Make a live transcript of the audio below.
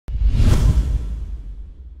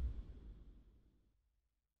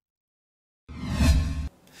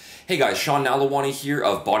Hey guys, Sean Nalawani here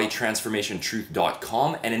of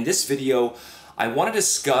BodyTransformationTruth.com, and in this video I want to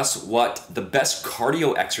discuss what the best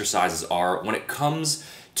cardio exercises are when it comes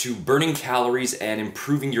to burning calories and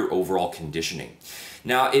improving your overall conditioning.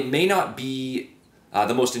 Now, it may not be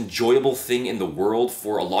the most enjoyable thing in the world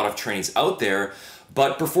for a lot of trainees out there,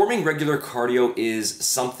 but performing regular cardio is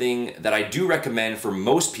something that I do recommend for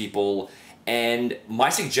most people, and my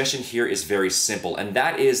suggestion here is very simple, and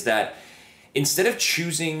that is that instead of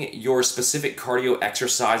choosing your specific cardio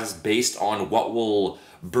exercises based on what will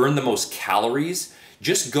burn the most calories,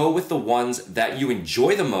 just go with the ones that you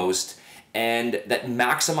enjoy the most and that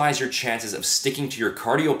maximize your chances of sticking to your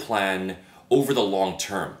cardio plan over the long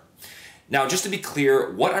term. Now, just to be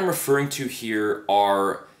clear, what I'm referring to here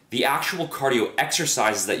are the actual cardio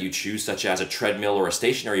exercises that you choose, such as a treadmill or a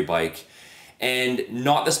stationary bike, and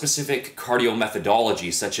not the specific cardio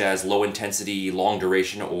methodology such as low intensity, long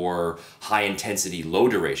duration, or high intensity, low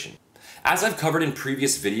duration. As I've covered in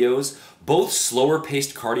previous videos, both slower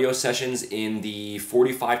paced cardio sessions in the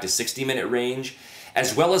 45 to 60 minute range,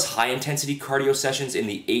 as well as high intensity cardio sessions in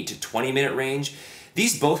the 8 to 20 minute range,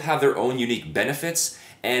 these both have their own unique benefits,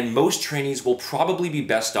 and most trainees will probably be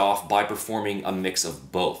best off by performing a mix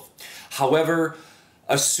of both. However,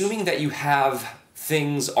 assuming that you have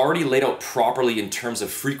things already laid out properly in terms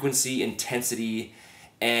of frequency, intensity,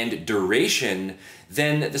 and duration,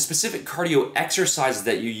 then the specific cardio exercises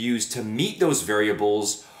that you use to meet those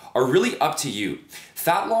variables are really up to you.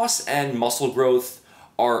 Fat loss and muscle growth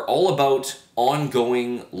are all about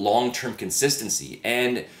ongoing long-term consistency,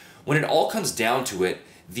 and when it all comes down to it,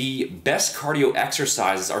 the best cardio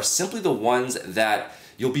exercises are simply the ones that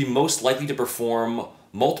you'll be most likely to perform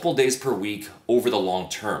multiple days per week over the long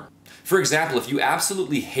term. For example, if you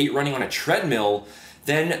absolutely hate running on a treadmill,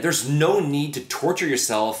 then there's no need to torture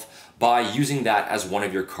yourself by using that as one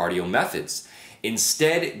of your cardio methods.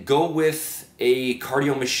 Instead, go with a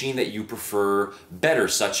cardio machine that you prefer better,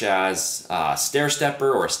 such as a stair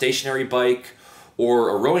stepper or a stationary bike or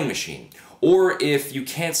a rowing machine. Or if you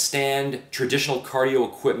can't stand traditional cardio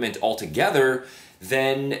equipment altogether,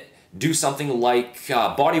 then do something like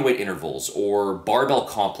bodyweight intervals or barbell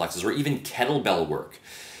complexes or even kettlebell work.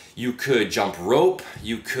 You could jump rope,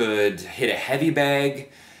 you could hit a heavy bag,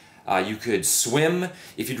 you could swim.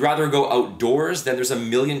 If you'd rather go outdoors, then there's a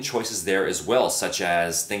million choices there as well, such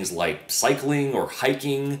as things like cycling or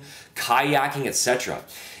hiking, kayaking, etc.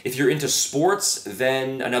 If you're into sports,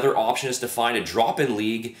 then another option is to find a drop-in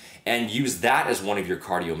league and use that as one of your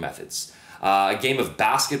cardio methods. A game of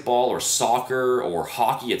basketball or soccer or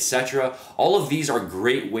hockey, etc. All of these are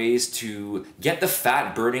great ways to get the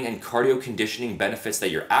fat burning and cardio conditioning benefits that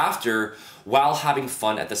you're after while having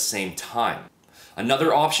fun at the same time.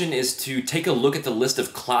 Another option is to take a look at the list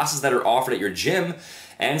of classes that are offered at your gym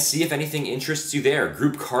and see if anything interests you there.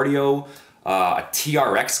 Group cardio, a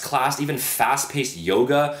TRX class, even fast-paced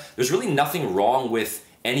yoga. There's really nothing wrong with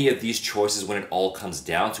any of these choices when it all comes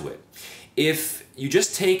down to it. If you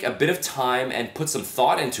just take a bit of time and put some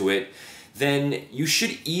thought into it, then you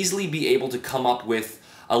should easily be able to come up with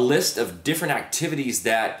a list of different activities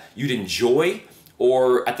that you'd enjoy,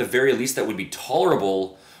 or at the very least that would be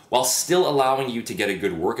tolerable, while still allowing you to get a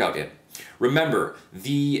good workout in. Remember,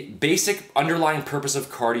 the basic underlying purpose of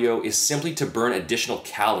cardio is simply to burn additional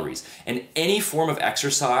calories, and any form of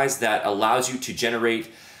exercise that allows you to generate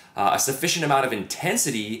a sufficient amount of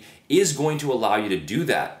intensity is going to allow you to do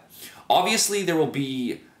that. Obviously, there will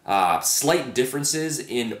be slight differences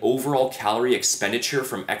in overall calorie expenditure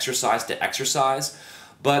from exercise to exercise,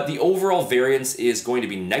 but the overall variance is going to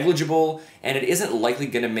be negligible, and it isn't likely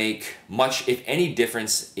going to make much, if any,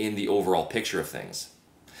 difference in the overall picture of things.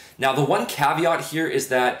 Now, the one caveat here is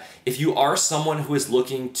that if you are someone who is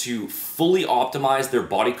looking to fully optimize their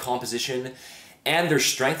body composition and their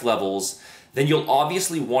strength levels, then you'll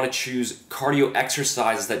obviously want to choose cardio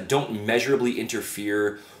exercises that don't measurably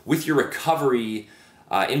interfere with your recovery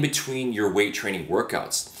in between your weight training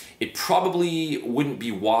workouts. It probably wouldn't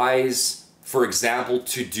be wise, for example,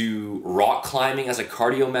 to do rock climbing as a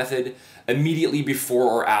cardio method immediately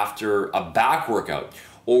before or after a back workout.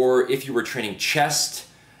 Or if you were training chest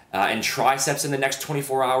and triceps in the next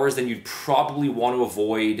 24 hours, then you'd probably want to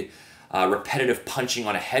avoid repetitive punching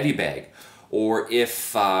on a heavy bag. Or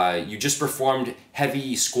if you just performed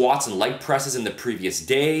heavy squats and leg presses in the previous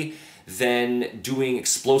day, then doing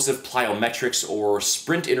explosive plyometrics or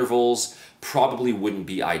sprint intervals probably wouldn't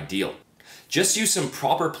be ideal. Just use some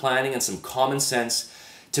proper planning and some common sense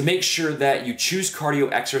to make sure that you choose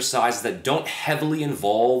cardio exercises that don't heavily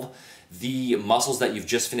involve the muscles that you've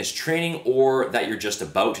just finished training or that you're just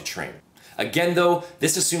about to train. Again though,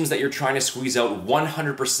 this assumes that you're trying to squeeze out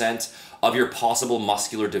 100% of your possible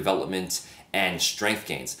muscular development and strength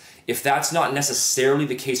gains. If that's not necessarily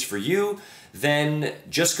the case for you, then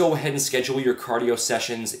just go ahead and schedule your cardio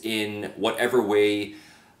sessions in whatever way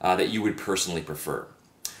that you would personally prefer.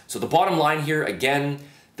 So the bottom line here, again,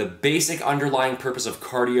 the basic underlying purpose of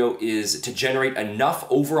cardio is to generate enough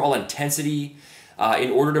overall intensity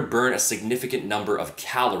in order to burn a significant number of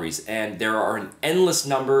calories. And there are an endless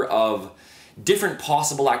number of different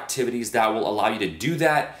possible activities that will allow you to do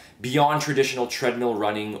that beyond traditional treadmill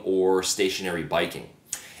running or stationary biking.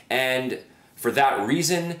 And for that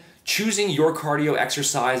reason, choosing your cardio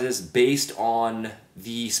exercises based on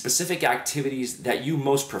the specific activities that you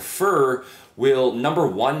most prefer will, number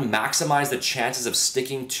one, maximize the chances of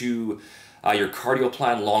sticking to your cardio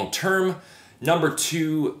plan long term. Number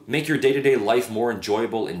two, make your day-to-day life more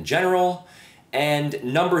enjoyable in general. And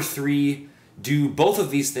number three, do both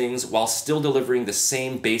of these things while still delivering the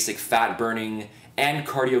same basic fat burning and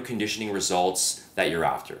cardio conditioning results that you're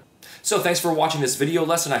after. So thanks for watching this video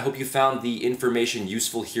lesson. I hope you found the information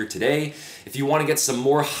useful here today. If you want to get some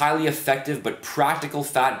more highly effective but practical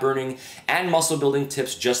fat burning and muscle building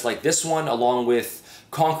tips just like this one, along with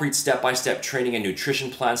concrete step-by-step training and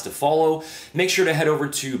nutrition plans to follow, make sure to head over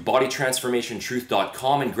to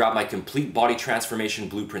bodytransformationtruth.com and grab my complete body transformation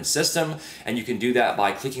blueprint system. And you can do that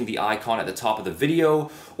by clicking the icon at the top of the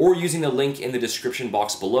video or using the link in the description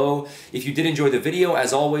box below. If you did enjoy the video,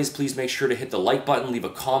 as always, please make sure to hit the like button, leave a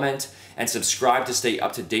comment, and subscribe to stay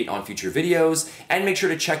up to date on future videos. And make sure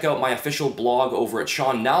to check out my official blog over at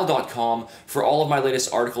seannall.com for all of my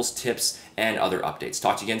latest articles, tips, and other updates.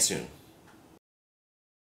 Talk to you again soon.